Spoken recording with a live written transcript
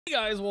Hey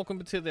guys,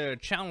 welcome to the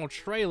channel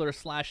trailer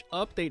slash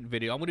update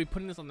video. I'm going to be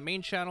putting this on the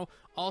main channel,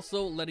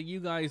 also letting you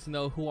guys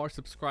know who are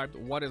subscribed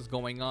what is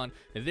going on.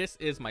 This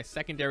is my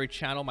secondary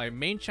channel. My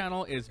main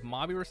channel is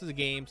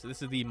MabiVsGames.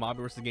 This is the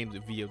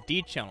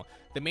MabiVsGamesVOD channel.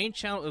 The main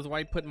channel is where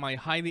I put my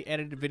highly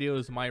edited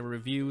videos, my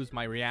reviews,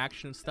 my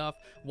reaction stuff,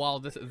 while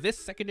this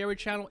secondary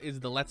channel is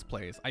the Let's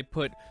Plays. I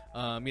put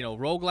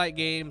roguelike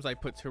games, I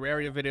put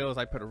Terraria videos,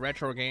 I put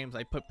retro games,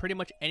 I put pretty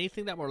much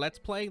anything that we're Let's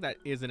Playing that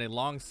is in a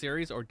long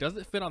series or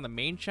doesn't fit on the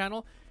main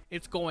channel.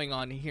 It's going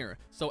on here.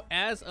 So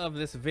as of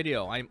this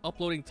video, I'm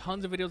uploading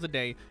tons of videos a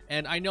day,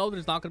 and I know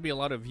there's not going to be a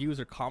lot of views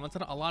or comments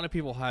on it. A lot of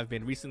people have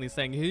been recently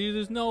saying, hey,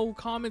 there's no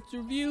comments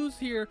or views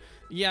here.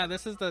 Yeah,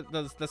 this is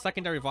the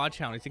secondary VOD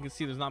channel. As you can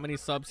see, there's not many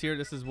subs here.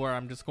 This is where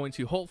I'm just going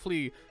to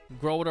hopefully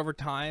grow it over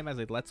time as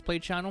a Let's Play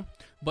channel,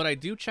 but I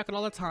do check it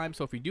all the time.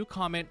 So if you do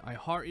comment, I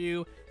heart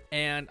you,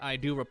 and I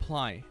do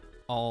reply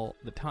all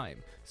the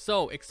time.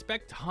 So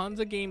expect tons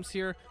of games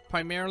here.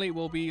 Primarily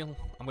will be, I'm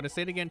going to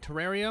say it again,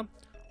 Terraria,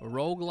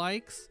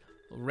 roguelikes,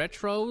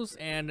 retros,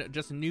 and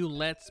just new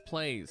Let's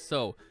Plays.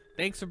 So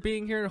thanks for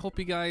being here. I hope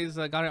you guys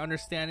got an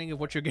understanding of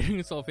what you're getting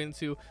yourself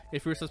into.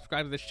 If you're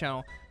subscribed to this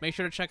channel, make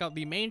sure to check out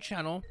the main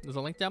channel. There's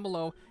a link down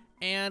below,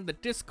 and the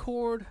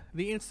Discord,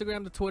 the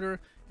Instagram, the Twitter,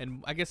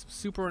 and I guess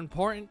super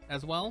important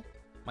as well,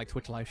 my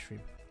Twitch live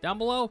stream down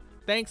below.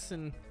 Thanks,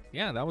 and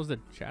yeah, that was the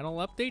channel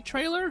update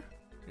trailer.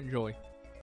 Enjoy.